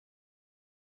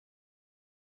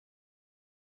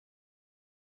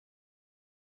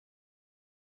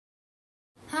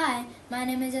Hi, my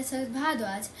name is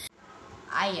Bhardwaj.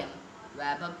 I am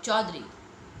Vaibhav Choudhary.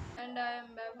 And I am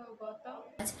Baibhav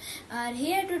Gautam. Are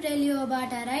here to tell you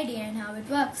about our idea and how it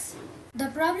works. The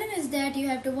problem is that you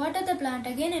have to water the plant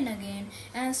again and again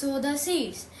and sow the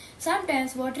seeds.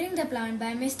 Sometimes watering the plant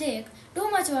by mistake, too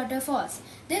much water falls.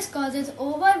 This causes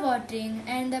overwatering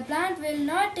and the plant will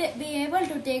not be able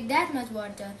to take that much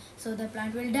water, so the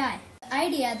plant will die. The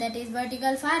idea, that is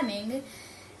vertical farming,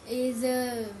 is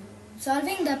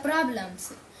solving the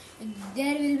problems.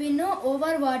 There will be no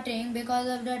overwatering because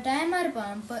of the timer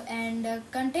pump and a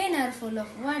container full of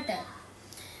water.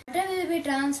 Water will be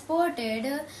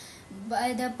transported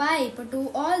by the pipe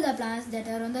to all the plants that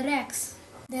are on the racks.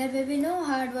 There will be no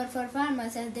hard work for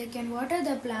farmers as they can water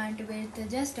the plant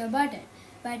with just a button.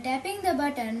 By tapping the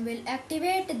button will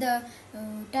activate the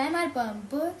timer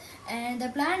pump and the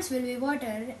plants will be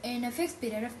watered in a fixed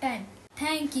period of time.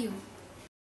 Thank you.